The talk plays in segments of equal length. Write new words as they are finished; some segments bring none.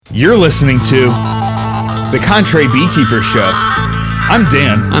You're listening to The Contrary Beekeeper Show. I'm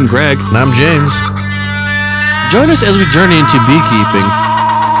Dan. I'm Greg. And I'm James. Join us as we journey into beekeeping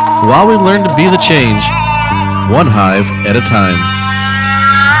while we learn to be the change, one hive at a time.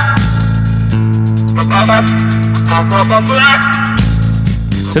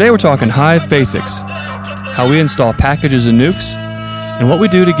 Today we're talking Hive Basics, how we install packages and nucs, and what we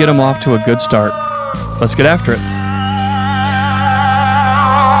do to get them off to a good start. Let's get after it.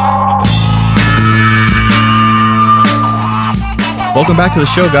 Welcome back to the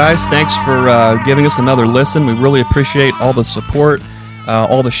show, guys. Thanks for giving us another listen. We really appreciate all the support,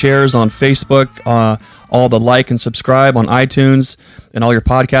 all the shares on Facebook, all the like and subscribe on iTunes, and all your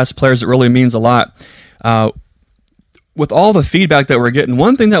podcast players. It really means a lot. With all the feedback that we're getting,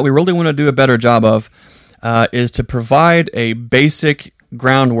 one thing that we really want to do a better job of is to provide a basic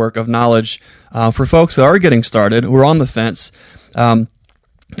groundwork of knowledge for folks that are getting started, who are on the fence. A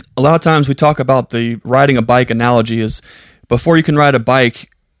lot of times we talk about the riding a bike analogy is before you can ride a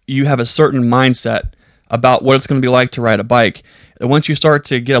bike, you have a certain mindset about what it's going to be like to ride a bike. And once you start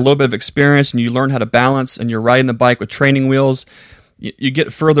to get a little bit of experience and you learn how to balance and you're riding the bike with training wheels, you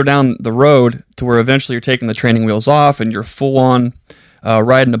get further down the road to where eventually you're taking the training wheels off and you're full on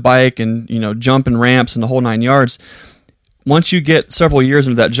riding a bike and jumping ramps and the whole 9 yards. Once you get several years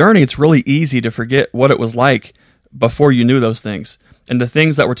into that journey, it's really easy to forget what it was like before you knew those things. And the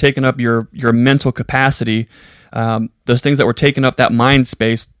things that were taking up your mental capacity, those things that were taking up that mind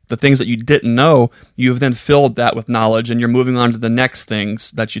space, the things that you didn't know, you've then filled that with knowledge and you're moving on to the next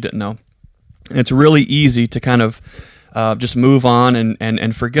things that you didn't know. And it's really easy to kind of just move on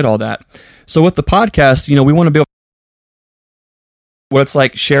and forget all that. So with the podcast, we want to be able to what it's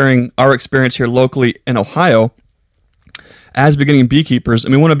like sharing our experience here locally in Ohio as beginning beekeepers.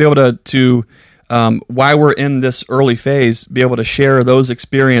 And we want to be able to while we're in this early phase, be able to share those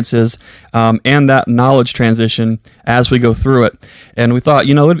experiences and that knowledge transition as we go through it. And we thought,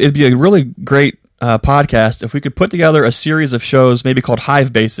 it'd be a really great podcast if we could put together a series of shows, maybe called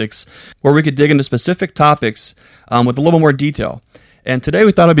Hive Basics, where we could dig into specific topics with a little more detail. And today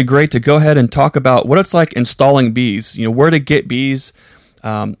we thought it'd be great to go ahead and talk about what it's like installing bees, where to get bees,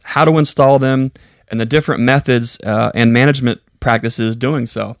 how to install them, and the different methods and management practices doing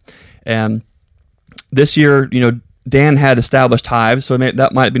so. And this year, Dan had established hives, so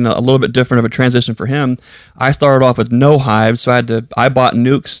that might be a little bit different of a transition for him. I started off with no hives, so I bought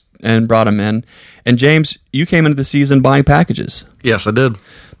nucs and brought them in. And James, you came into the season buying packages. Yes, I did.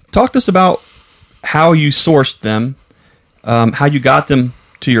 Talk to us about how you sourced them, how you got them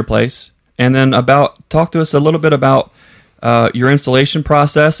to your place, and then talk to us a little bit about your installation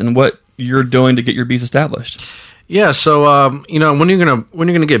process and what you're doing to get your bees established. Yeah, so when you're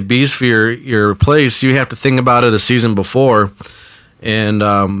gonna get bees for your place, you have to think about it a season before, and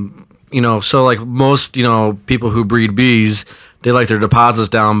so like most people who breed bees, they like their deposits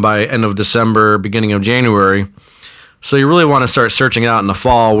down by end of December, beginning of January. So you really want to start searching out in the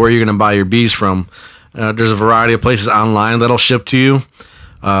fall where you're gonna buy your bees from. There's a variety of places online that'll ship to you.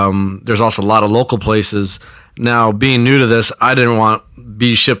 There's also a lot of local places. Now, being new to this, I didn't want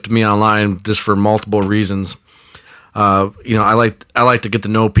bees shipped to me online just for multiple reasons. I like to get to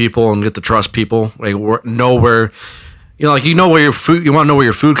know people and get to trust people. Like know where, where your food. You want to know where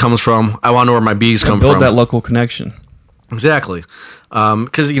your food comes from. I want to know where my bees come from. Build that local connection. Exactly,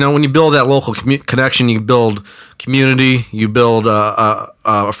 because when you build that local connection, you build community, you build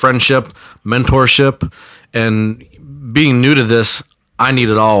a friendship, mentorship, and being new to this, I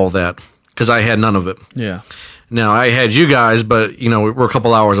needed all of that because I had none of it. Yeah. Now I had you guys, but we're a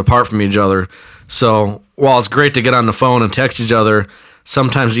couple hours apart from each other. So while it's great to get on the phone and text each other,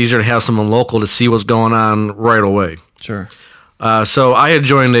 sometimes it's easier to have someone local to see what's going on right away. Sure. So I had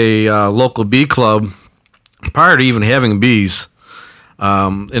joined a local bee club prior to even having bees,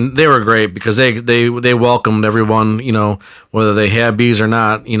 and they were great because they welcomed everyone, whether they had bees or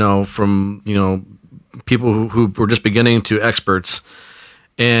not, from people who were just beginning to experts.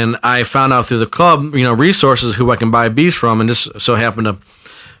 And I found out through the club, resources who I can buy bees from, and just so happened to.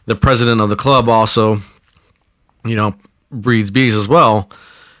 The president of the club also, breeds bees as well.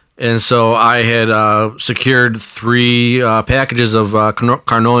 And so I had secured 3 packages of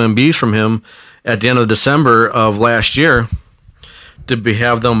carnelian bees from him at the end of December of last year to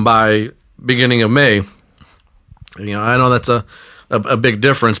have them by beginning of May. I know that's a big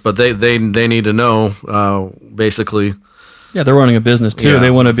difference, but they need to know, basically. Yeah, they're running a business, too. Yeah.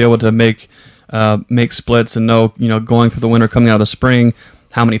 They want to be able to make splits and know, going through the winter, coming out of the spring,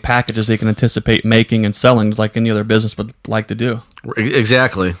 how many packages they can anticipate making and selling like any other business would like to do.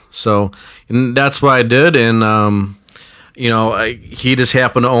 Exactly. So and that's what I did, and he just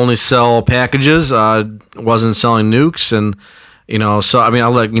happened to only sell packages, wasn't selling nukes, and so I mean,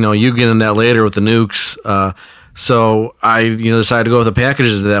 I'll let you get in that later with the nukes. So I decided to go with the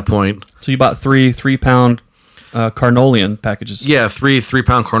packages at that point. So you bought 3-pound Carnolian packages. Yeah,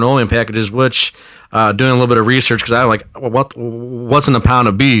 3-pound Carnolian packages, which doing a little bit of research because I like what's in a pound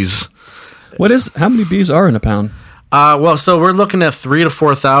of bees. How many bees are in a pound? So we're looking at 3,000 to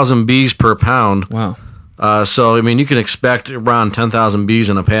 4,000 bees per pound. Wow. So I mean, you can expect around 10,000 bees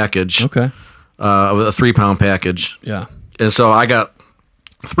in a package. Okay. Of a 3-pound package. Yeah. And so I got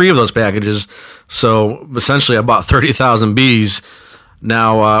 3 of those packages. So essentially, I bought 30,000 bees.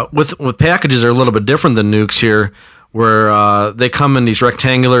 Now, with packages, are a little bit different than nukes here, where they come in these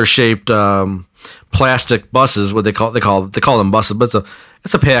rectangular shaped plastic buses. What they call them buses, but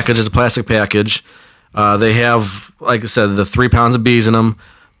it's a package. It's a plastic package. They have, like I said, the 3 pounds of bees in them,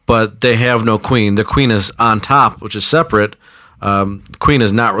 but they have no queen. The queen is on top, which is separate. Queen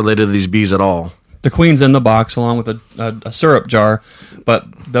is not related to these bees at all. The queen's in the box along with a syrup jar, but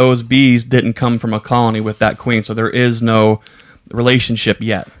those bees didn't come from a colony with that queen, so there is no relationship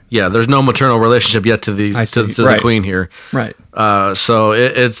yet. Yeah, there's no maternal relationship yet to the the queen here. Right. So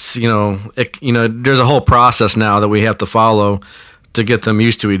it's there's a whole process now that we have to follow to get them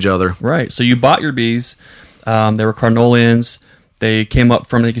used to each other. Right. So you bought your bees. They were Carnolians. They came up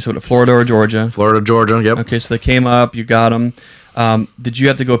from, I think you said, Florida or Georgia. Florida, Georgia. Yep. Okay, so they came up. You got them. Did you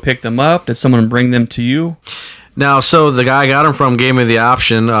have to go pick them up? Did someone bring them to you? Now, so the guy I got them from gave me the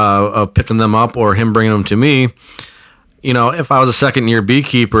option of picking them up or him bringing them to me. If I was a second-year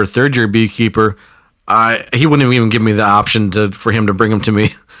beekeeper, third-year beekeeper, he wouldn't even give me the option for him to bring them to me.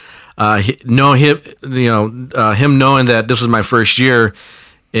 Him knowing that this was my first year,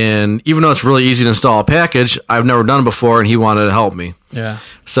 and even though it's really easy to install a package, I've never done it before, and he wanted to help me. Yeah.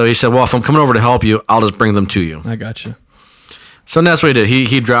 So he said, well, if I'm coming over to help you, I'll just bring them to you. I got you. So that's what he did.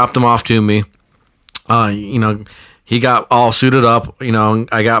 He dropped them off to me. He got all suited up.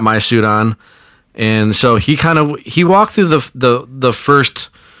 I got my suit on, and so he walked through the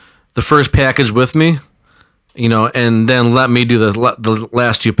first package with me, and then let me do the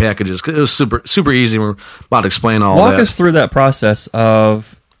last 2 packages. It was super easy. We're about to explain all that. Walk us through that process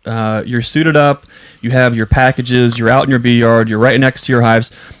of you're suited up, you have your packages, you're out in your bee yard, you're right next to your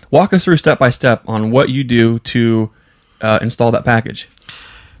hives. Walk us through step by step on what you do to install that package.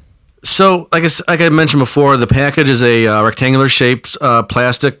 So, like I mentioned before, the package is a rectangular shaped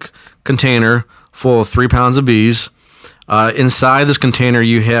plastic container full of 3 pounds of bees. Inside this container,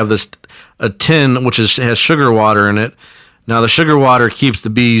 you have a tin which has sugar water in it. Now, the sugar water keeps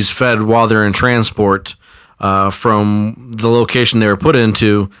the bees fed while they're in transport from the location they were put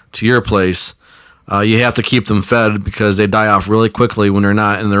into to your place. You have to keep them fed because they die off really quickly when they're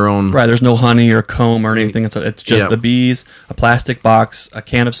not in their own... Right, there's no honey or comb or anything. It's just the bees, a plastic box, a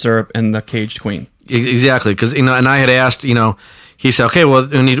can of syrup, and the caged queen. Exactly, because and I had asked, he said, okay, well,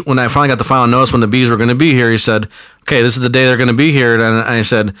 when I finally got the final notice when the bees were going to be here, he said, okay, this is the day they're going to be here, and I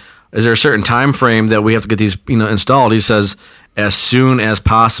said, is there a certain time frame that we have to get these installed? He says, as soon as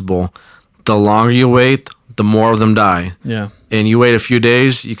possible. The longer you wait, the more of them die. Yeah. And you wait a few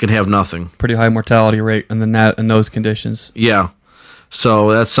days, you can have nothing. Pretty high mortality rate in those conditions. Yeah.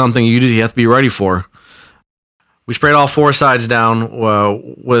 So that's something you have to be ready for. We sprayed all 4 sides down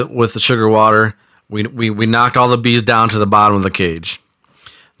with the sugar water. We knocked all the bees down to the bottom of the cage.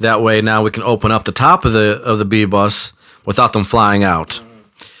 That way now we can open up the top of the bee bus without them flying out.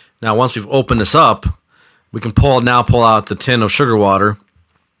 Now once we've opened this up, we can pull out the tin of sugar water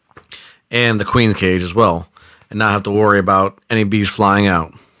and the queen cage as well, and not have to worry about any bees flying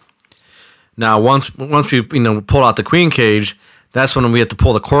out. Now, once we pull out the queen cage, that's when we have to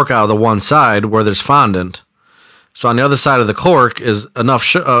pull the cork out of the one side where there's fondant. So on the other side of the cork is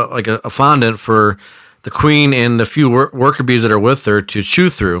enough like a fondant for the queen and the few worker bees that are with her to chew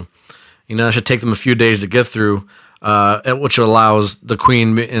through. It should take them a few days to get through, which allows the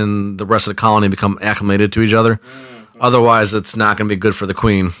queen and the rest of the colony to become acclimated to each other. Otherwise, it's not going to be good for the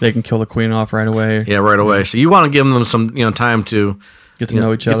queen. They can kill the queen off right away. Yeah, right away. So you want to give them some, time to get to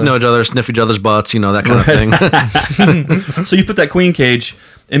know each other, sniff each other's butts, that kind of thing. So you put that queen cage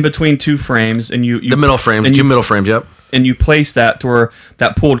in between 2 frames, and you the middle frames, 2 middle frames. Yep. And you place that to where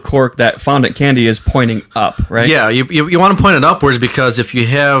that pulled cork, that fondant candy, is pointing up, right? Yeah, you want to point it upwards because if you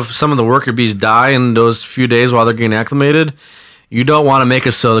have some of the worker bees die in those few days while they're getting acclimated, you don't want to make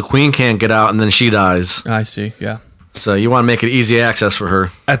it so the queen can't get out and then she dies. I see. Yeah. So you want to make it easy access for her.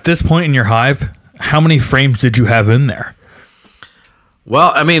 At this point in your hive, how many frames did you have in there?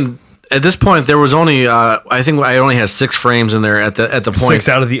 Well, I mean, at this point there was only I think I only had 6 frames in there at the point. 6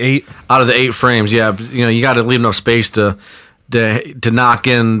 out of the 8. Out of the 8 frames, yeah. You got to leave enough space to knock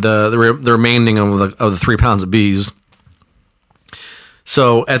in the remaining of the 3 pounds of bees.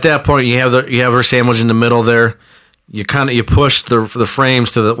 So at that point, you have her sandwich in the middle there. You push the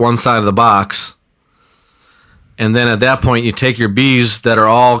frames to the one side of the box, and then at that point, you take your bees that are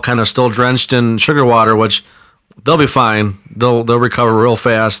all kind of still drenched in sugar water, which they'll be fine. They'll recover real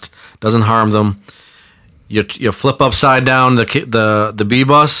fast. Doesn't harm them. You flip upside down the bee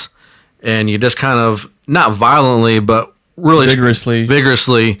bus, and you just kind of, not violently, but really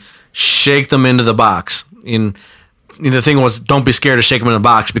vigorously shake them into the box. And the thing was, don't be scared to shake them in the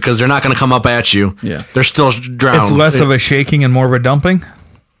box because they're not going to come up at you. Yeah, they're still drowned. It's less of a shaking and more of a dumping.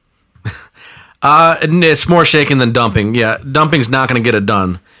 It's more shaking than dumping. Yeah, dumping's not going to get it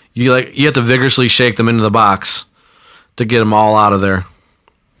done. You have to vigorously shake them into the box to get them all out of there.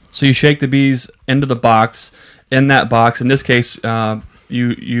 So you shake the bees into the box. In that box, in this case,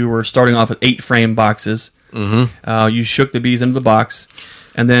 you were starting off with 8 frame boxes. Mm-hmm. You shook the bees into the box,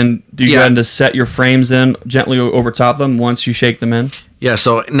 and then do you go ahead and just set your frames in gently over top of them once you shake them in? Yeah.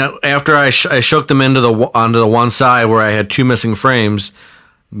 So now, after I shook them onto the one side where I had 2 missing frames,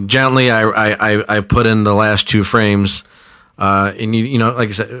 gently I put in the last 2 frames, and like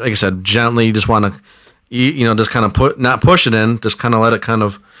I said, gently. You just want to, just kind of not push it in, just kind of let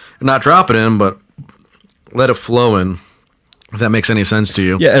it not drop it in, but let it flow in. If that makes any sense to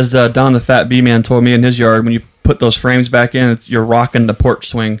you. Yeah, as Don the Fat Bee Man told me in his yard, when you put those frames back in, you're rocking the porch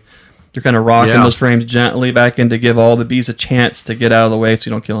swing. You're kind of rocking those frames gently back in to give all the bees a chance to get out of the way so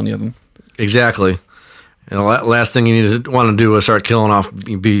you don't kill any of them. Exactly. And the last thing you want to do is start killing off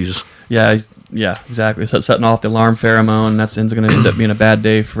bees. Yeah, exactly. So setting off the alarm pheromone, that's going to end up being a bad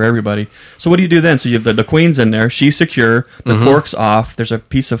day for everybody. So what do you do then? So you have the queen's in there. She's secure. The cork's off. There's a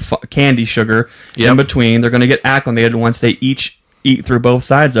piece of candy sugar in between. They're going to get acclimated once they each eat through both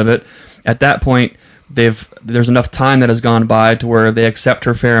sides of it. At that point, there's enough time that has gone by to where they accept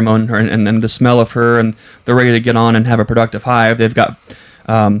her pheromone and the smell of her, and they're ready to get on and have a productive hive. They've got,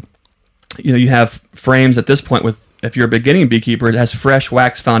 you have frames at this point with, if you're a beginning beekeeper, it has fresh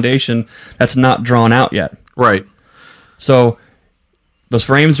wax foundation that's not drawn out yet. Right. So those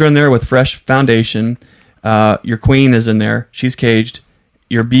frames are in there with fresh foundation. Your queen is in there. She's caged.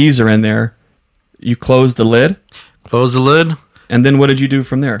 Your bees are in there. You close the lid. Close the lid. And then what did you do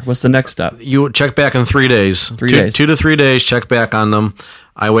from there? What's the next step? You check back in 3 days. 3 days. 2 to 3 days, check back on them.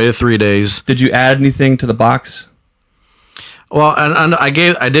 I waited 3 days. Did you add anything to the box? Well, and I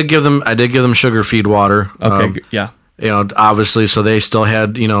did give them sugar feed water. Okay, yeah. Obviously, so they still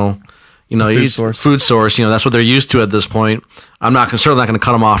had food source. That's what they're used to at this point. I'm certainly not going to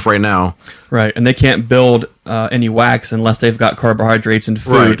cut them off right now. Right, and they can't build any wax unless they've got carbohydrates and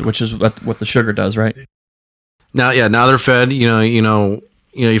food, which is what the sugar does, right? Now they're fed.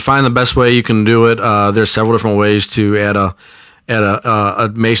 You find the best way you can do it. There's several different ways to add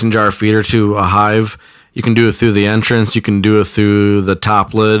a mason jar feeder to a hive. You can do it through the entrance. You can do it through the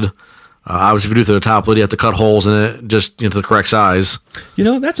top lid. Obviously, if you do it through the top lid, you have to cut holes in it just to the correct size.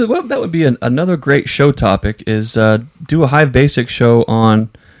 That would be another great show topic is do a Hive Basics show on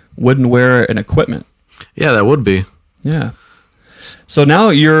woodenware and equipment. Yeah, that would be. Yeah. So now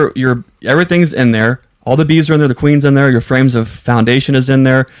you're everything's in there. All the bees are in there. The queen's in there. Your frames of foundation is in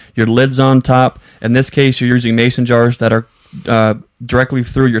there. Your lid's on top. In this case, you're using mason jars that are directly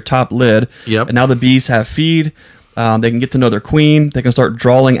through your top lid. Yep. And now the bees have feed. They can get to know their queen. They can start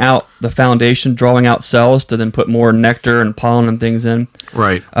drawing out the foundation, drawing out cells to then put more nectar and pollen and things in.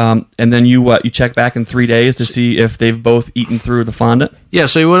 Right. And then you check back in 3 days to see if they've both eaten through the fondant. Yeah.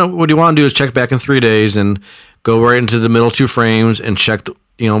 So what you want to do is check back in 3 days and go right into the middle 2 frames and check.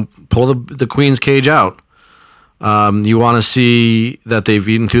 Pull the queen's cage out. You want to see that they've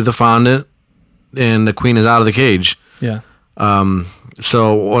eaten through the fondant and the queen is out of the cage. Yeah.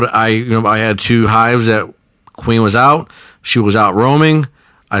 So what I had 2 hives that queen was out. She was out roaming.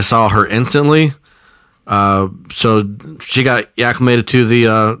 I saw her instantly. So she got acclimated to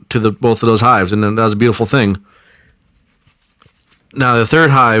the both of those hives, and that was a beautiful thing. Now the 3rd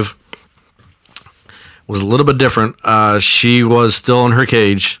hive was a little bit different. She was still in her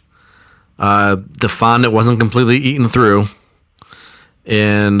cage. The fondant wasn't completely eaten through,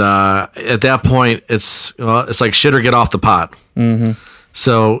 and at that point, it's like shit or get off the pot. Mm-hmm.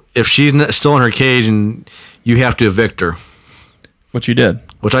 So if she's still in her cage and you have to evict her, which you did,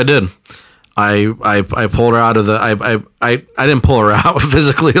 which I did. I pulled her out of the. I didn't pull her out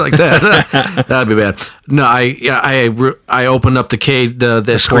physically like that. That'd be bad. No, I opened up the cage,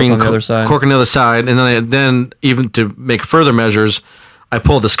 the screen cork on the other side, and then even to make further measures, I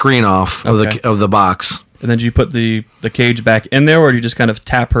pulled the screen off of the box. And then did you put the cage back in there, or did you just kind of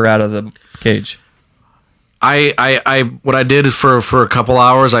tap her out of the cage? What I did is for a couple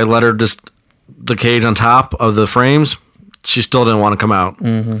hours, I let her just the cage on top of the frames. She still didn't want to come out.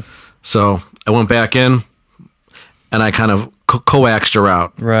 Mm-hmm. So I went back in, and I kind of coaxed her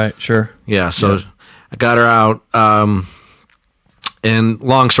out. Right, sure. Yeah, so I got her out. And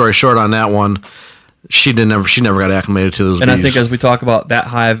long story short on that one, she never got acclimated to those bees. And I think as we talk about that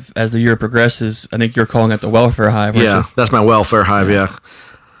hive as the year progresses, I think you're calling it the welfare hive, aren't you? That's my welfare hive, yeah.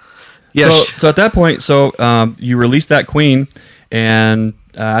 So at that point, you release that queen, and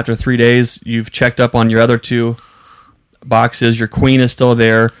after 3 days, you've checked up on your other 2 boxes. Your queen is still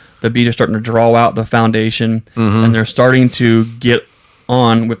there. The bees are starting to draw out the foundation, and they're starting to get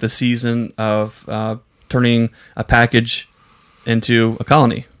on with the season of turning a package into a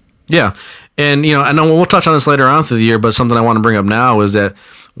colony. Yeah, and I know we'll touch on this later on through the year, but something I want to bring up now is that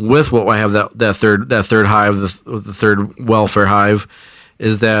with what I have that third hive, the third welfare hive,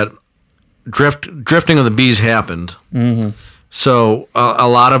 is that drifting of the bees happened. Mm-hmm. So a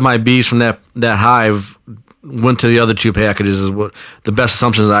lot of my bees from that hive went to the other 2 packages. Is what the best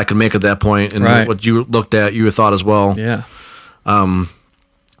assumptions that I could make at that point, and what you looked at, you thought as well. Yeah,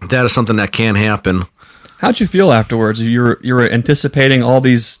 that is something that can happen. How'd you feel afterwards? You were anticipating all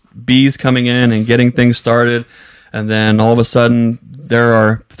these bees coming in and getting things started, and then all of a sudden there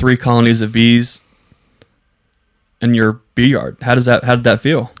are 3 colonies of bees in your bee yard. How did that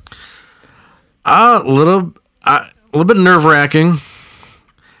feel? A little bit nerve-wracking,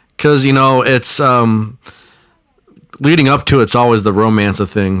 because it's leading up to it's always the romance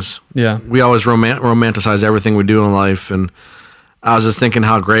of things. Yeah, we always romanticize everything we do in life, and I was just thinking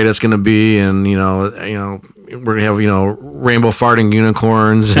how great it's going to be, and we're going to have rainbow farting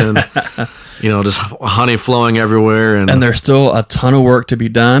unicorns and just honey flowing everywhere, and there's still a ton of work to be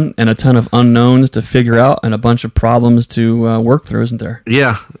done and a ton of unknowns to figure out and a bunch of problems to work through, isn't there?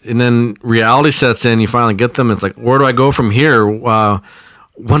 Yeah, and then reality sets in. You finally get them. It's like, where do I go from here?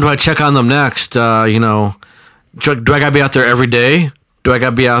 When do I check on them next? Do I got to be out there every day? Do I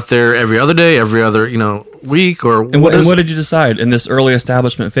got to be out there every other day, every other week, or what did you decide in this early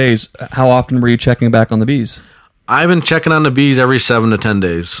establishment phase? How often were you checking back on the bees? I've been checking on the bees every 7 to 10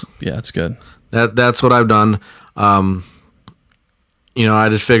 days. Yeah, that's good. That's what I've done. I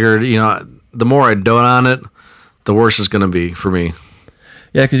just figured, the more I dote on it, the worse it's going to be for me.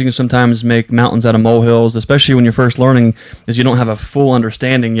 Yeah, because you can sometimes make mountains out of molehills, especially when you're first learning, is you don't have a full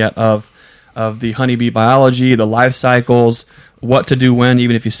understanding yet of the honeybee biology, the life cycles, what to do when,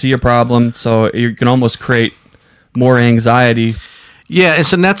 even if you see a problem. So you can almost create more anxiety. Yeah, and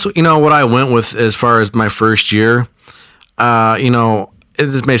so that's what I went with as far as my first year.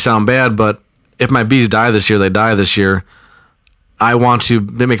 This may sound bad, but if my bees die this year, they die this year. I want to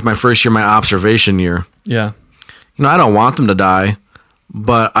make my first year my observation year. Yeah. I don't want them to die,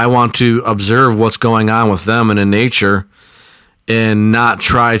 but I want to observe what's going on with them and in nature, and not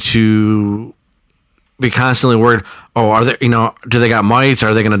try to be constantly worried. Oh, are they? Do they got mites?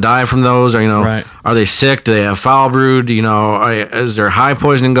 Are they going to die from those? Or right. Are they sick? Do they have foul brood? Is there hive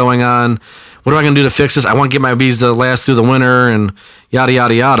poisoning going on? What am I going to do to fix this? I want to get my bees to last through the winter, and yada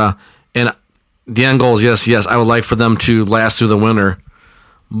yada yada. And the end goal is yes, I would like for them to last through the winter,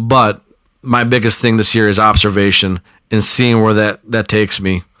 but my biggest thing this year is observation and seeing where that takes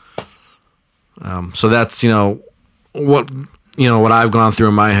me. So that's what I've gone through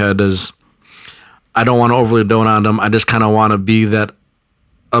in my head is I don't want to overly dote on them. I just kind of want to be that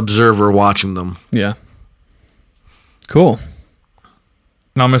observer watching them. Yeah. Cool.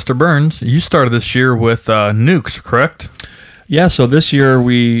 Now, Mr. Burns, you started this year with Nucs, correct? Yeah, so this year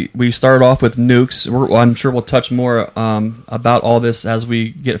we started off with Nucs. I'm sure we'll touch more about all this as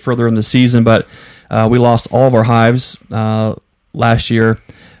we get further in the season, but we lost all of our hives last year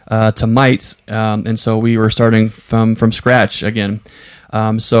to mites, and so we were starting from scratch again.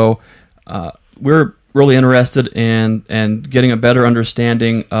 We're really interested in getting a better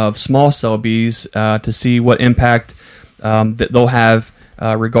understanding of small cell bees to see what impact that they'll have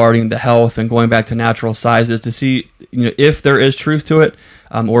regarding the health and going back to natural sizes to see if there is truth to it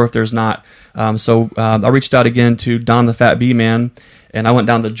or if there's not. So I reached out again to Don the Fat Bee Man, and I went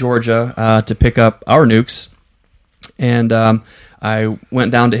down to Georgia to pick up our Nucs, and I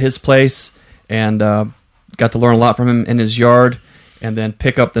went down to his place and got to learn a lot from him in his yard, and then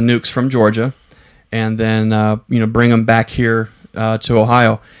pick up the Nucs from Georgia, and then bring them back here to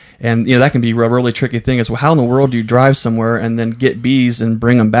Ohio. And that can be a really tricky thing. Is, well, how in the world do you drive somewhere and then get bees and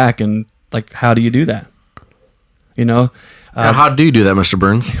bring them back? And how do you do that? How do you do that, Mr.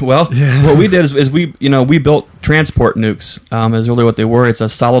 Burns? Well, what we did is we built transport nukes. Is really what they were. It's a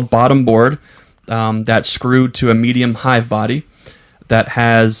solid bottom board that's screwed to a medium hive body that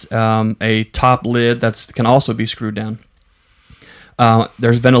has a top lid that can also be screwed down.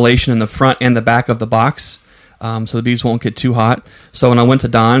 There's ventilation in the front and the back of the box, so the bees won't get too hot. So when I went to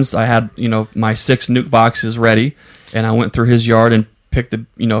Don's, I had my 6 nuke boxes ready, and I went through his yard and picked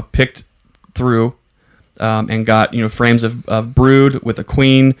through. And got frames of brood with a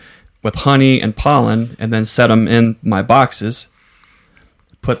queen, with honey and pollen, and then set them in my boxes.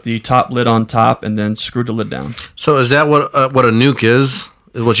 Put the top lid on top, and then screwed the lid down. So is that what a nuke is?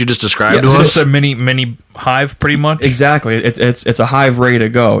 Is what you just described to It's us? just a mini hive, pretty much. Exactly. It's a hive ready to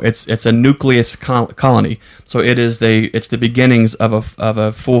go. It's a nucleus colony. So it's the beginnings of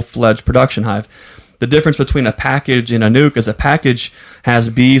a full-fledged production hive. The difference between a package and a nuke is a package has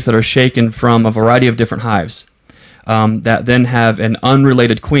bees that are shaken from a variety of different hives that then have an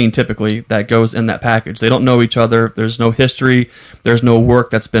unrelated queen, typically, that goes in that package. They don't know each other. There's no history. There's no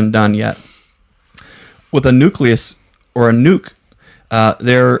work that's been done yet. With a nucleus or a nuke,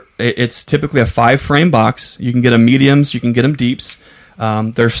 it's typically a 5-frame box. You can get them mediums. You can get them deeps.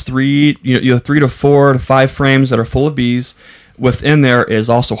 There's 3 to 4 to 5 frames that are full of bees. Within there is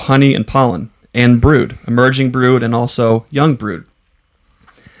also honey and pollen. And brood, emerging brood, and also young brood.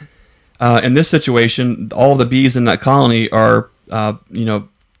 In this situation, all the bees in that colony are,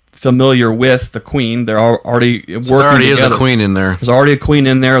 familiar with the queen. They're already working So there already together. is a queen in there. There's already a queen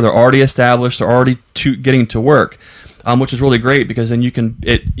in there. They're already established. They're already getting to work, which is really great because then you can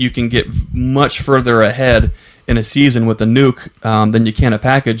get much further ahead in a season with a nuke than you can a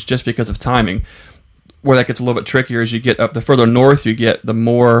package just because of timing. Where that gets a little bit trickier is you get up the further north you get, the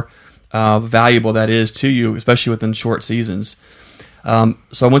more valuable that is to you, especially within short seasons. So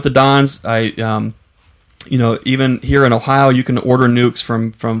I went to Don's. Even here in Ohio, you can order nukes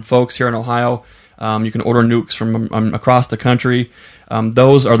from folks here in Ohio. You can order nukes from across the country.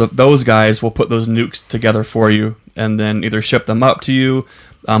 Those guys will put those nukes together for you and then either ship them up to you,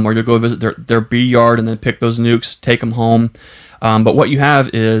 or you'll go visit their bee yard and then pick those nukes, take them home. But what you have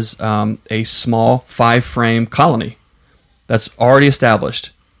is a small 5-frame colony that's already established.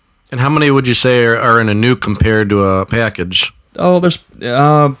 And how many would you say are in a nuke compared to a package? Oh, there's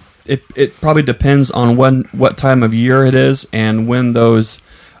it probably depends on what time of year it is and when those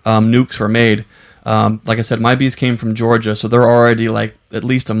nukes were made. Like I said, my bees came from Georgia, so they're already like at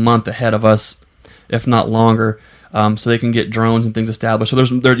least a month ahead of us, if not longer. So they can get drones and things established. So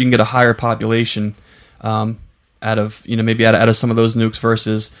you can get a higher population out of some of those nukes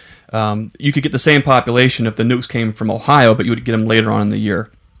versus you could get the same population if the nukes came from Ohio, but you would get them later on in the year.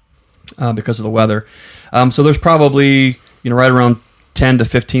 Because of the weather. So there's probably right around 10 to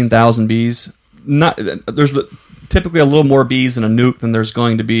 15,000 bees. There's typically a little more bees in a nuke than there's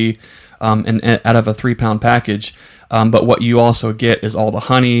going to be out of a 3-pound package. But what you also get is all the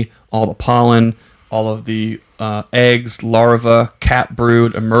honey, all the pollen, all of the eggs, larvae, cat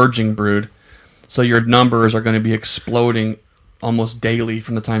brood, emerging brood. So your numbers are going to be exploding almost daily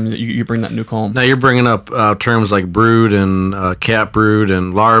from the time that you bring that nuke home. Now you're bringing up terms like brood and cat brood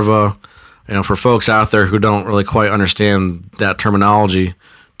and larva. For folks out there who don't really quite understand that terminology, do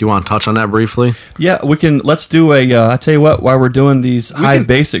you want to touch on that briefly? Yeah, we can. Let's do I tell you what, while we're doing these Hive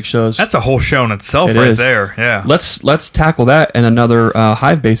Basics shows. That's a whole show in itself there. Yeah. Let's tackle that in another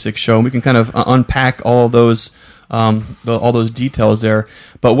Hive Basics show. We can kind of unpack all those details there.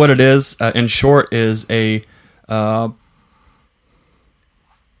 But what it is, in short, is they are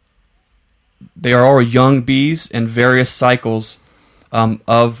all young bees in various cycles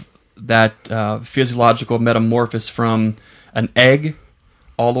of that physiological metamorphosis from an egg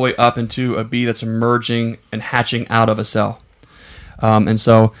all the way up into a bee that's emerging and hatching out of a cell. And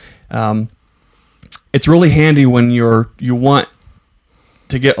so it's really handy when you want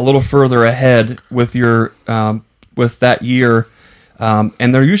to get a little further ahead with your with that year.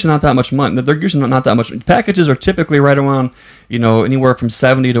 And they're usually not that much money. They're usually not that much. Packages are typically right around, anywhere from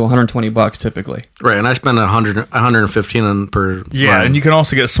 $70 to $120 typically. Right, and I spend 115 per. Yeah, line. and you can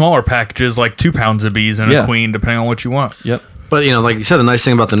also get smaller packages like 2 pounds of bees and a queen, depending on what you want. Yep. But like you said, the nice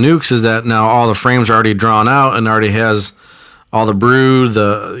thing about the nukes is that now all the frames are already drawn out and already has all the brood.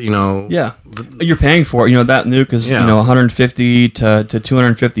 Yeah, you're paying for it. That nuke is $150 to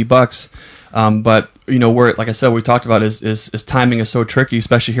 $250. But where, like I said, we talked about is timing is so tricky,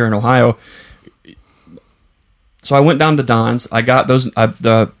 especially here in Ohio. So I went down to Don's. I got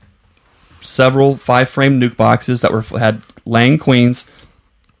the several 5-frame nuke boxes that had laying queens,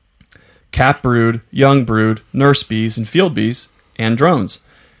 cat brood, young brood, nurse bees, and field bees, and drones.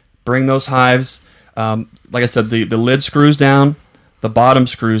 Bring those hives. Like I said, the lid screws down, the bottom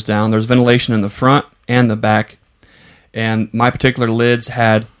screws down. There's ventilation in the front and the back. And my particular lids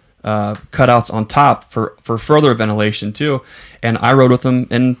had cutouts on top for further ventilation too. And I rode with them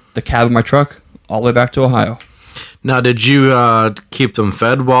in the cab of my truck all the way back to Ohio. Now, did you keep them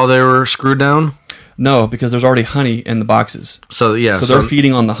fed while they were screwed down? No, because there's already honey in the boxes. So they're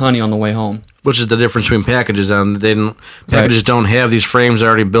feeding on the honey on the way home. Which is the difference between packages and packages don't have these frames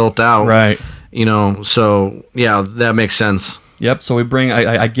already built out. Right. So yeah, that makes sense. Yep. So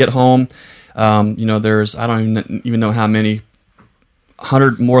I get home. There's I don't even know how many,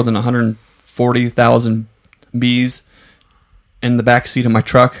 more than 140,000 bees in the back seat of my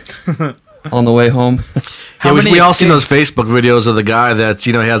truck on the way home. We all seen those Facebook videos of the guy that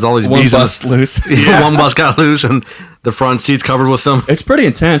has all these one bees. Bus loose. One bus got loose and the front seat's covered with them. It's pretty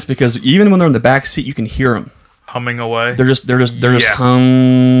intense because even when they're in the back seat, you can hear them humming away. They're just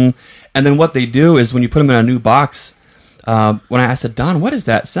hum. And then what they do is when you put them in a new box. When I said, Don, what is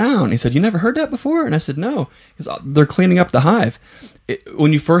that sound? He said, you never heard that before? And I said, no. They're cleaning up the hive.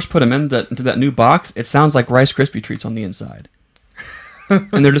 When you first put them into that new box, it sounds like Rice Krispie treats on the inside.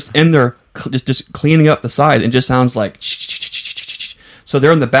 And they're just in there, just cleaning up the sides, and it just sounds like. So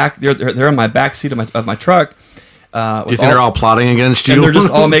they're in the back. They're in my back seat of my truck. Do you think they're all plotting against you? And they're just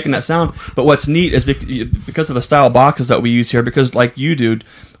all making that sound. But what's neat is because of the style boxes that we use here, because like you do,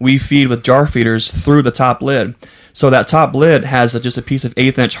 we feed with jar feeders through the top lid. So that top lid has just a piece of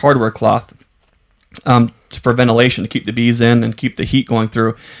 1/8-inch hardware cloth for ventilation to keep the bees in and keep the heat going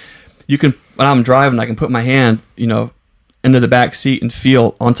through. When I'm driving, I can put my hand, into the back seat and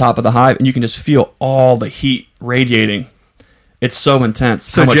feel on top of the hive, and you can just feel all the heat radiating. It's so intense.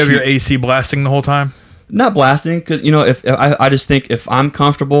 So do you have your AC blasting the whole time? Not blasting, because if I just think if I'm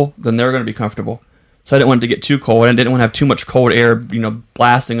comfortable, then they're going to be comfortable. So I didn't want it to get too cold, and I didn't want to have too much cold air,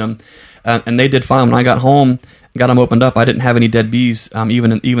 blasting them. And they did fine when I got home. Got them opened up. I didn't have any dead bees,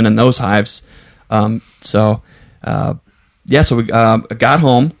 even in those hives. So we got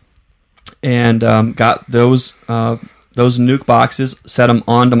home and got those nuke boxes, set them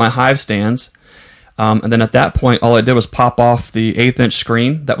onto my hive stands, and then at that point, all I did was pop off the 1/8-inch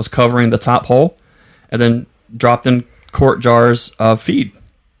screen that was covering the top hole, and then dropped in quart jars of feed.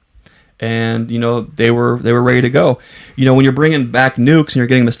 And they were ready to go. When you're bringing back nukes and you're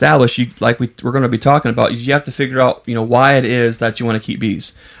getting them established, we're going to be talking about, you have to figure out why it is that you want to keep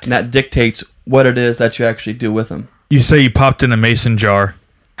bees, and that dictates what it is that you actually do with them. You say you popped in a mason jar.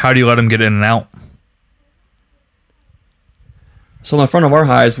 How do you let them get in and out? So in the front of our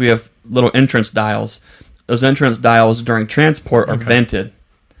hives, we have little entrance dials. Those entrance dials during transport are vented.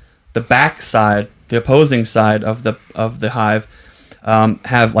 The back side, the opposing side of the hive,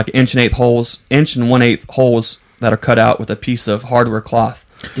 have like 1 1/8 holes that are cut out with a piece of hardware cloth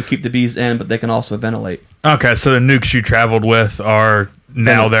to keep the bees in, but they can also ventilate. Okay, so the nukes you traveled with are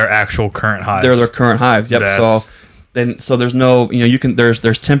now their actual current hives. They're their current hives. Yep. So there's no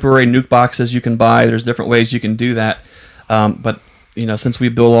there's temporary nuke boxes you can buy. There's different ways you can do that. But since we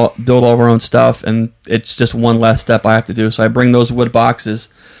build all of our own stuff, and it's just one less step I have to do. So I bring those wood boxes,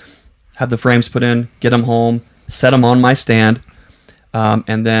 have the frames put in, get them home, set them on my stand.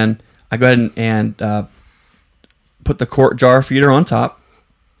 And then I go ahead and put the quart jar feeder on top,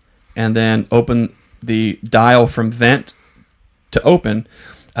 and then open the dial from vent to open.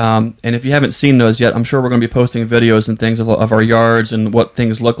 And if you haven't seen those yet, I'm sure we're going to be posting videos and things of our yards and what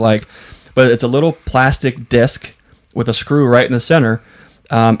things look like. But it's a little plastic disc with a screw right in the center.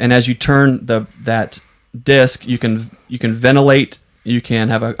 And as you turn that disc, you can ventilate. You can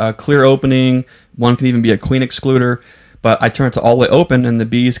have a clear opening. One can even be a queen excluder. But I turn it to all the way open, and the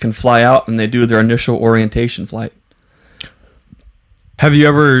bees can fly out, and they do their initial orientation flight. Have you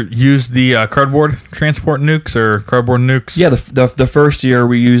ever used the cardboard transport nukes or cardboard nukes? Yeah, the first year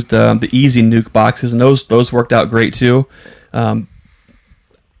we used the easy nuke boxes, and those worked out great too.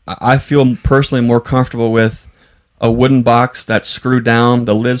 I feel personally more comfortable with a wooden box that's screwed down,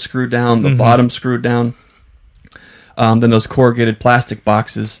 the lid screwed down, the bottom screwed down, than those corrugated plastic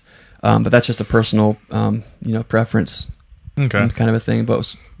boxes. But that's just a personal, preference, kind of a thing.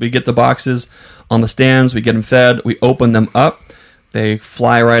 But we get the boxes on the stands, we get them fed, we open them up, they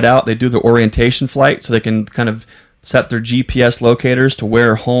fly right out. They do their orientation flight, so they can kind of set their GPS locators to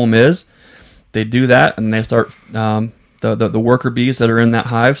where home is. They do that, and they start the worker bees that are in that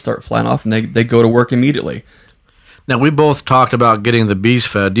hive start flying off, and they go to work immediately. Now, we both talked about getting the bees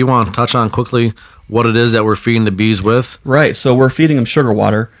fed. Do you want to touch on quickly what it is that we're feeding the bees with? Right. So we're feeding them sugar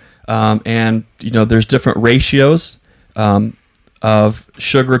water. And there's different ratios of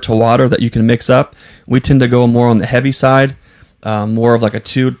sugar to water that you can mix up. We tend to go more on the heavy side. more of like a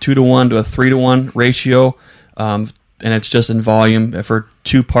 2-to-1 to a 3-to-1 ratio, and it's just in volume. For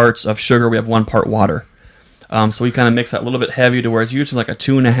 2 parts of sugar, we have 1 part water. So we kind of mix that a little bit heavy to where it's usually like a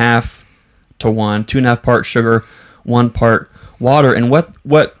 2.5 to 1, 2.5 part sugar, 1 part water. And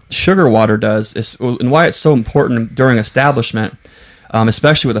what sugar water does is, and why it's so important during establishment,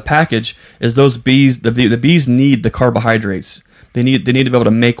 especially with a package, is those bees. The bees need the carbohydrates. They need to be able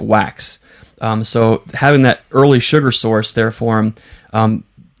to make wax. So having that early sugar source there for them,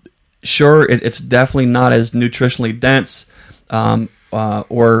 sure, it's definitely not as nutritionally dense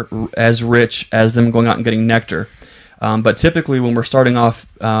or as rich as them going out and getting nectar. But typically when we're starting off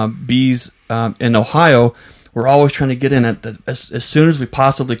bees in Ohio, we're always trying to get in as soon as we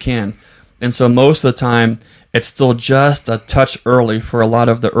possibly can. And so most of the time, it's still just a touch early for a lot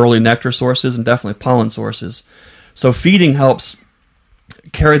of the early nectar sources and definitely pollen sources. So feeding helps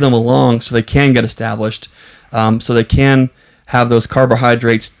carry them along so they can get established, so they can have those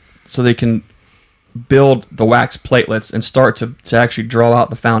carbohydrates, so they can build the wax platelets and start to actually draw out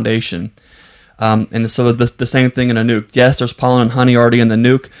the foundation. And so the same thing in a nuke. Yes, there's pollen and honey already in the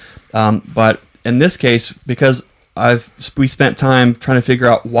nuke, but in this case, because we spent time trying to figure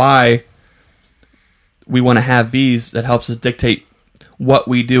out why we want to have bees, that helps us dictate what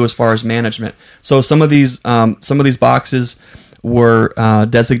we do as far as management. So some of these boxes were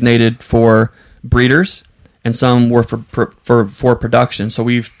designated for breeders, and some were for production. So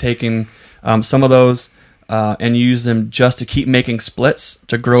we've taken some of those and used them just to keep making splits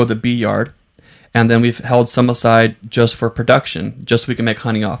to grow the bee yard, and then we've held some aside just for production, just so we can make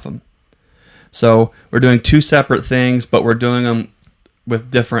honey off them. So we're doing 2 separate things, but we're doing them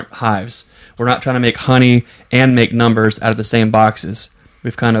with different hives. We're not trying to make honey and make numbers out of the same boxes.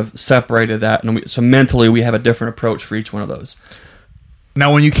 We've kind of separated that, and so mentally we have a different approach for each one of those.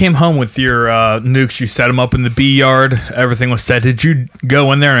 Now, when you came home with your nukes, you set them up in the bee yard. Everything was set. Did you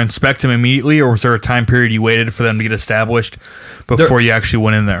go in there and inspect them immediately, or was there a time period you waited for them to get established before you actually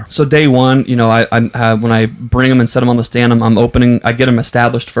went in there? So day one, I when I bring them and set them on the stand, I'm opening. I get them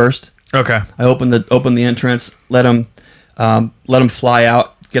established first. Okay. I open the entrance, let them fly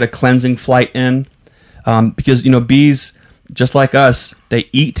out, get a cleansing flight in, because bees, just like us, they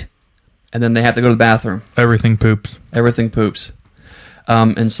eat, and then they have to go to the bathroom. Everything poops.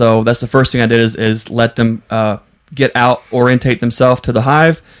 And so that's the first thing I did is let them get out, orientate themselves to the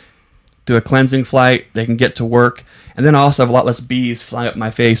hive, do a cleansing flight. They can get to work. And then I also have a lot less bees flying up my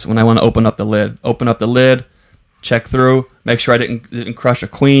face when I want to open up the lid. Open up the lid, check through, make sure I didn't crush a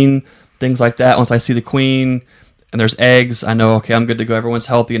queen, things like that. Once I see the queen and there's eggs, I know, okay, I'm good to go. Everyone's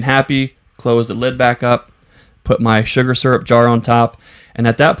healthy and happy. Close the lid back up, put my sugar syrup jar on top. And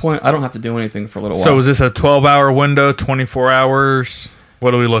at that point, I don't have to do anything for a little while. So is this a 12-hour window, 24 hours?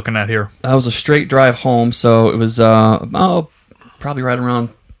 What are we looking at here? That was a straight drive home, so it was probably right around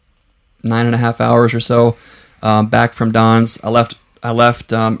 9.5 hours or so back from Don's. I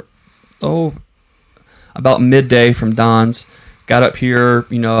left about midday from Don's. Got up here,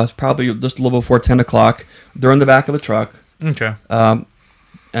 it's probably just a little before 10 o'clock. They're in the back of the truck. Okay. And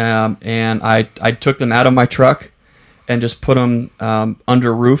I took them out of my truck and just put them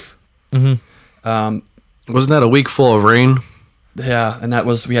under roof. Mm-hmm. Wasn't that a week full of rain? Yeah, and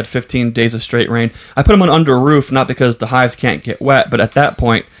we had 15 days of straight rain. I put them under a roof, not because the hives can't get wet, but at that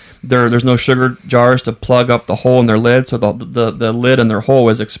point, there's no sugar jars to plug up the hole in their lid, so the lid in their hole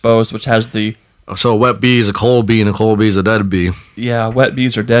is exposed, which has the... So a wet bee is a cold bee, and a cold bee is a dead bee. Yeah, wet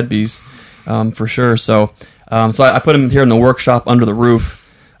bees are dead bees, for sure. So I put them here in the workshop under the roof,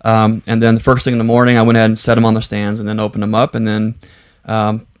 and then the first thing in the morning, I went ahead and set them on the stands, and then opened them up, and then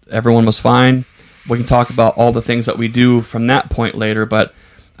everyone was fine. We can talk about all the things that we do from that point later, but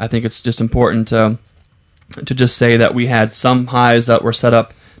I think it's just important to just say that we had some hives that were set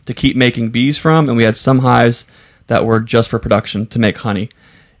up to keep making bees from, and we had some hives that were just for production to make honey,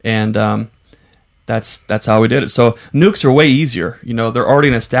 and that's how we did it. So nukes are way easier. They're already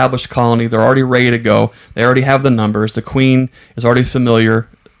an established colony. They're already ready to go. They already have the numbers. The queen is already familiar.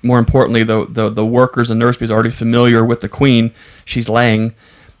 More importantly, the workers and nurse bees are already familiar with the queen. She's laying.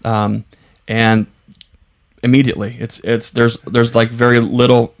 And immediately, there's like very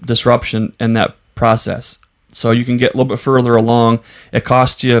little disruption in that process. So you can get a little bit further along. It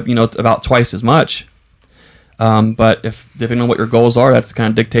costs you, about twice as much. But depending on what your goals are, that kind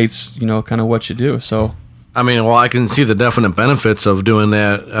of dictates, kind of what you do. So, I can see the definite benefits of doing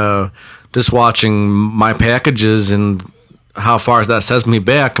that. Just watching my packages and how far that sets me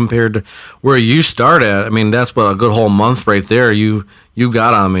back compared to where you start at. That's what a good whole month right there. You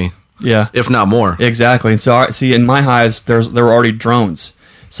got on me. Yeah, if not more. Exactly. And so, in my hives, there were already drones.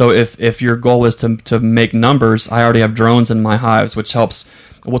 So if your goal is to make numbers, I already have drones in my hives, which helps.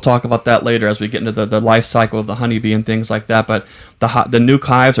 We'll talk about that later as we get into the life cycle of the honeybee and things like that. But the nuke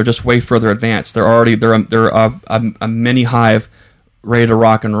hives are just way further advanced. They're a mini hive ready to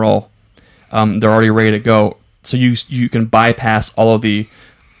rock and roll. They're already ready to go. So you can bypass all of the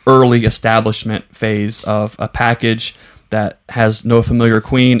early establishment phase of a package that has no familiar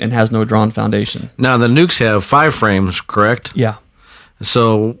queen and has no drawn foundation. Now the nukes have 5 frames, correct? Yeah.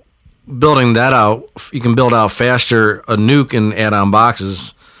 So building that out, you can build out faster a nuke in add-on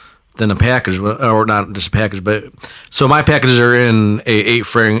boxes than a package, or not just a package, but so my packages are in a 8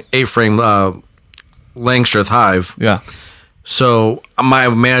 frame Langstreth hive. Yeah. So I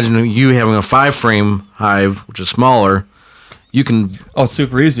imagine you having a 5 frame hive, which is smaller. You can. Oh, it's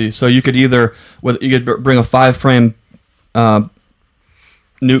super easy. So you could bring a 5 frame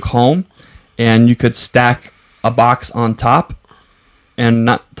nuke home, and you could stack a box on top and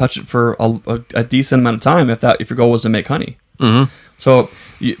not touch it for a decent amount of time if your goal was to make honey. Mm-hmm. So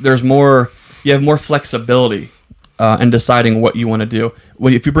you have more flexibility in deciding what you want to do.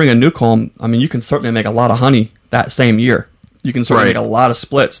 If you bring a nuke home, I mean, you can certainly make a lot of honey that same year. You can certainly make a lot of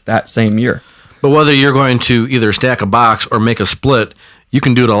splits that same year. But whether you're going to either stack a box or make a split, you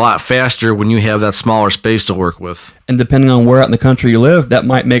can do it a lot faster when you have that smaller space to work with. And depending on where out in the country you live, that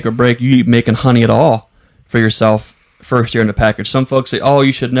might make or break you making honey at all for yourself first year in the package. Some folks say, oh,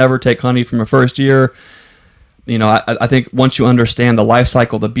 you should never take honey from a first year. You know, I think once you understand the life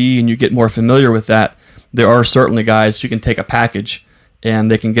cycle of the bee and you get more familiar with that, there are certainly guys who can take a package and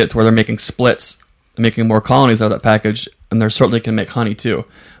they can get to where they're making splits, making more colonies out of that package, and they certainly can make honey too.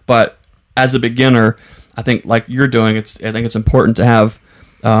 But as a beginner, I think like you're doing, I think it's important to have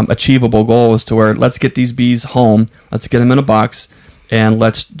achievable goals to where let's get these bees home, let's get them in a box, and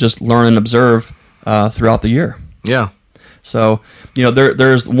let's just learn and observe throughout the year. Yeah. So, you know,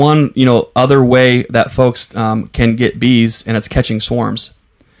 there's one, you know, other way that folks can get bees, and it's catching swarms.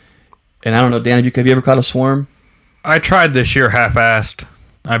 And I don't know, Dan, have you ever caught a swarm? I tried this year half-assed.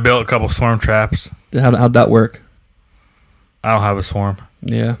 I built a couple swarm traps. How'd that work? I don't have a swarm.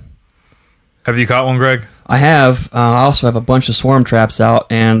 Yeah. Have you caught one, Greg? I have. I also have a bunch of swarm traps out,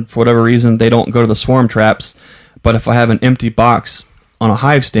 and for whatever reason, they don't go to the swarm traps. But if I have an empty box on a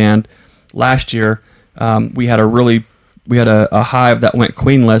hive stand, last year we had a hive that went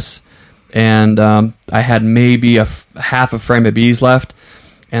queenless, and I had maybe half a frame of bees left.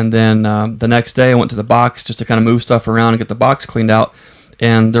 And then the next day, I went to the box just to kind of move stuff around and get the box cleaned out,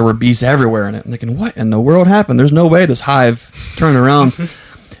 and there were bees everywhere in it. I'm thinking, what in the world happened? There's no way this hive turned around.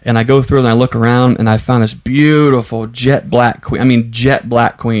 And I go through and I look around, and I found this beautiful jet black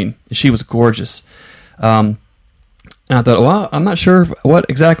queen. She was gorgeous. And I thought, well, I'm not sure what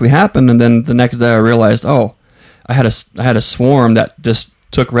exactly happened. And then the next day I realized, I had a swarm that just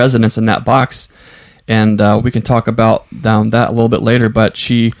took residence in that box. And we can talk about that a little bit later. But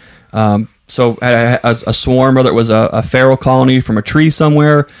she, so a swarm, whether it was a feral colony from a tree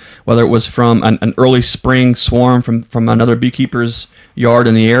somewhere, whether it was from an early spring swarm from another beekeeper's yard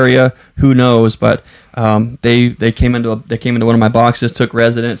in the area, who knows? But they came into one of my boxes, took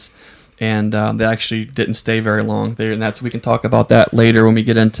residence, and they actually didn't stay very long there. And we can talk about that later when we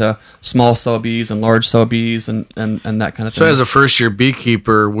get into small cell bees and large cell bees and that kind of thing. So as a first year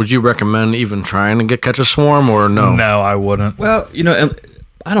beekeeper, would you recommend even trying to catch a swarm, or no? No, I wouldn't. Well, you know,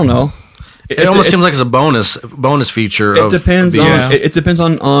 I don't know. It almost seems like it's a bonus feature. It depends on it depends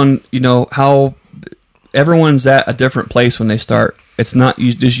on you know how everyone's at a different place when they start. It's not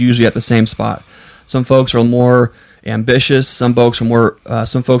just usually at the same spot. Some folks are more ambitious. Some folks are more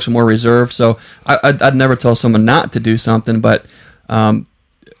reserved. So I'd never tell someone not to do something, but I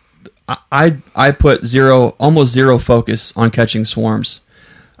put almost zero focus on catching swarms.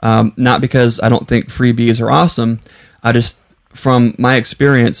 Not because I don't think free bees are awesome. I just, from my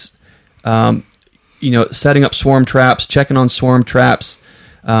experience, you know, setting up swarm traps, checking on swarm traps,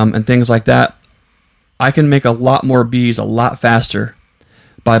 and things like that, I can make a lot more bees a lot faster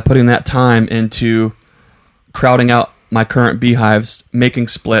by putting that time into crowding out my current beehives, making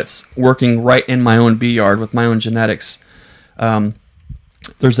splits, working right in my own bee yard with my own genetics.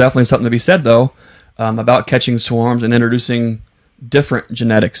 There's definitely something to be said, though, about catching swarms and introducing different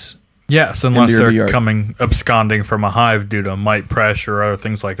genetics. Yes, unless they're coming absconding from a hive due to mite pressure or other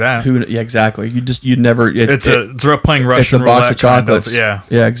things like that. Yeah, exactly. You'd never. It's playing Russian roulette. It's a box of chocolates. Yeah,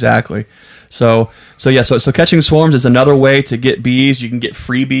 exactly. So catching swarms is another way to get bees. You can get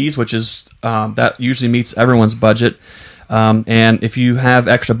free bees, which is that usually meets everyone's budget. And if you have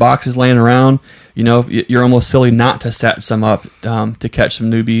extra boxes laying around, you know, you're almost silly not to set some up to catch some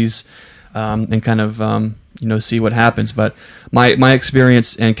newbies and kind of see what happens. But my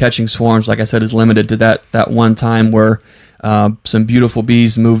experience in catching swarms, like I said, is limited to that one time where some beautiful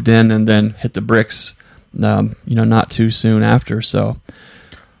bees moved in and then hit the bricks, not too soon after. So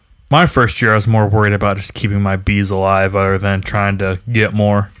my first year, I was more worried about just keeping my bees alive other than trying to get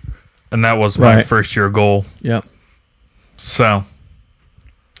more. And that was my first year goal. Yep. So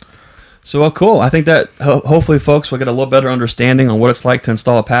well, cool. I think that hopefully folks will get a little better understanding on what it's like to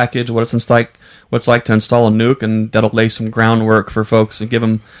install a package, what it's like to install a nuke, and that'll lay some groundwork for folks and give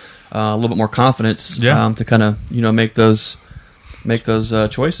them a little bit more confidence to kind of make those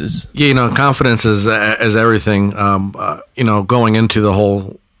choices. Yeah, confidence is everything. Going into the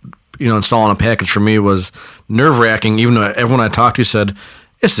whole installing a package for me was nerve-wracking, even though everyone I talked to said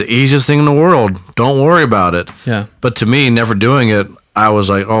it's the easiest thing in the world, don't worry about it. Yeah. But to me, never doing it, I was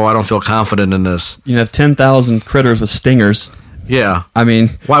like, oh, I don't feel confident in this. You have 10,000 critters with stingers. Yeah. I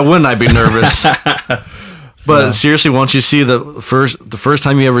mean, why wouldn't I be nervous? But seriously, once you see the first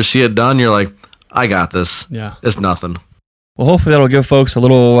time you ever see it done, you're like, I got this. Yeah. It's nothing. Well, hopefully that'll give folks a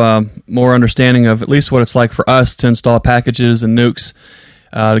little more understanding of at least what it's like for us to install packages and nukes,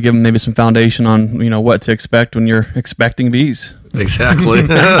 to give them maybe some foundation on what to expect when you're expecting bees. Exactly.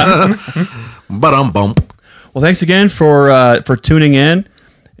 Bump. Well, thanks again for tuning in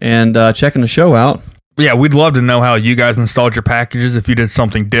and checking the show out. Yeah, we'd love to know how you guys installed your packages. If you did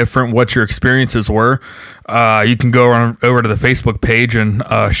something different, what your experiences were. You can go over to the Facebook page and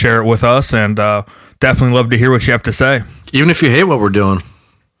share it with us, and definitely love to hear what you have to say. Even if you hate what we're doing,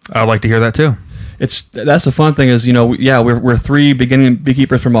 I'd like to hear that too. That's the fun thing is we're three beginning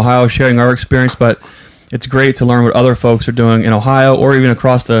beekeepers from Ohio sharing our experience, but it's great to learn what other folks are doing in Ohio or even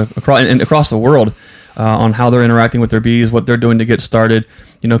across the world on how they're interacting with their bees, what they're doing to get started.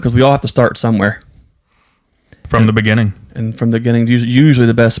 Because we all have to start somewhere. From the beginning. And from the beginning, usually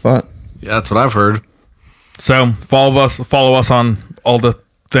the best spot. Yeah, that's what I've heard. So follow us on all the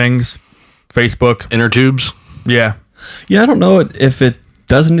things, Facebook, inner tubes. Yeah, I don't know if it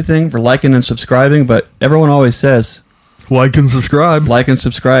does anything for liking and subscribing, but everyone always says like and subscribe.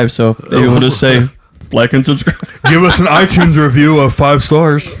 So maybe we'll just say like and subscribe. Give us an iTunes review of 5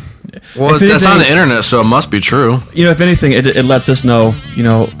 stars. Well, that's on the internet, so it must be true. If anything, it lets us know,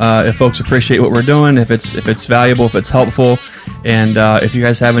 if folks appreciate what we're doing, if it's valuable, if it's helpful, and if you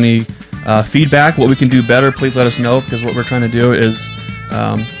guys have any feedback, what we can do better, please let us know, because what we're trying to do is,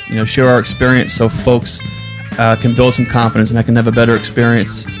 share our experience so folks can build some confidence and I can have a better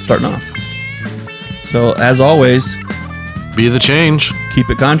experience starting off. So, as always, be the change. Keep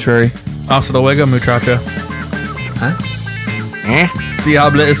it contrary. Hasta luego, muchacha. Huh? Si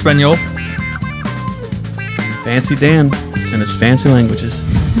habla español. Fancy Dan and his fancy languages.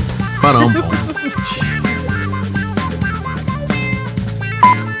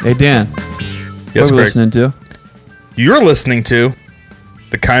 Hey Dan, yes, what are we listening to? You're listening to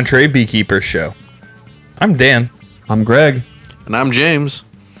the Contrary Beekeeper Show. I'm Dan. I'm Greg. And I'm James.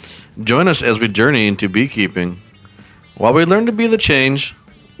 Join us as we journey into beekeeping while we learn to be the change,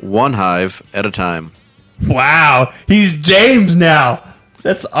 one hive at a time. Wow, he's James now.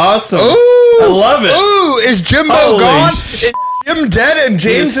 That's awesome. Ooh, I love it. Ooh, is Jimbo gone? Is Jim dead and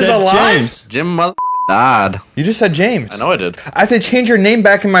James is alive? James. Jim died. You just said James. I know I did. I said change your name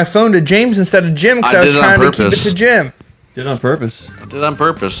back in my phone to James instead of Jim because I was trying to keep it to Jim. Did it on purpose. I did it on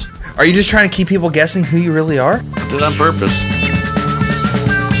purpose. Are you just trying to keep people guessing who you really are? I did it on purpose.